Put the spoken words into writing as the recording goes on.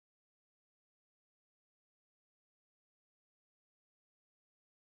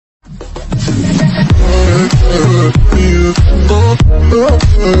When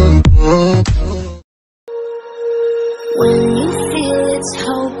you feel it's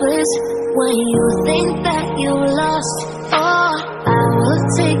hopeless, when you think that you lost, oh, I will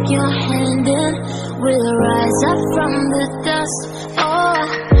take your hand and we'll rise up from the dust. Oh,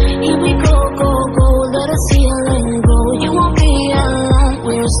 here we go, go, go, let us heal and grow. You won't be alone,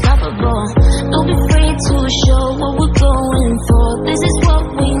 we're unstoppable. Don't be afraid to show what we're going for. This is what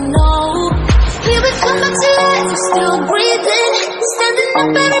we know. Here we come back to life, we're still breathing. Standing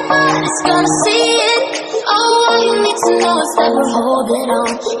up, everybody's gonna see it. All you need to know is that we're holding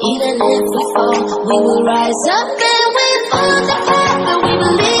on. Even if we fall, we will rise up and we follow the path that we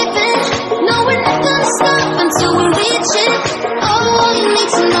believe in. No, we're not gonna stop until we reach it. All you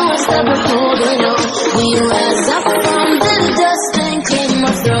need to know is that we're holding on. We rise up from the dust and clean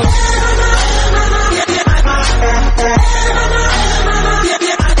my throat.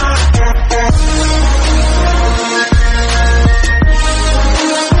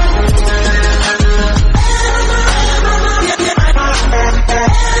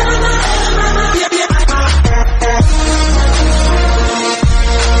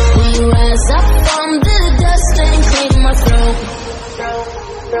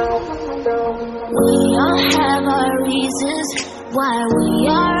 Why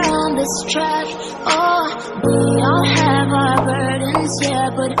we are on this track, oh, we all have our burdens, yeah,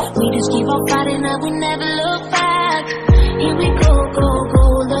 but we just keep on fighting and we never look back. Here we go, go, go,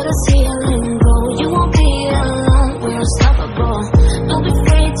 let us heal and go. You won't be alone, we're unstoppable. Don't be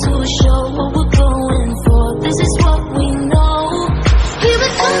afraid to show what we're going for. This is what we know. Here we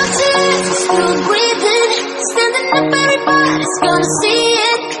come back to life, we're still breathing. Standing up, everybody's gonna see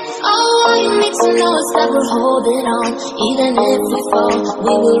it. All you need to know is that we're holding on. Even if we fall,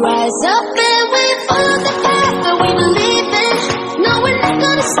 we will rise up and we follow the path that we believe in. No, we're not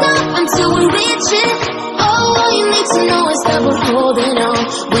gonna stop until we reach it. All you need to know is that we're holding on.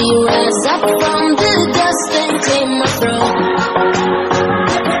 We rise up from the dust and claim our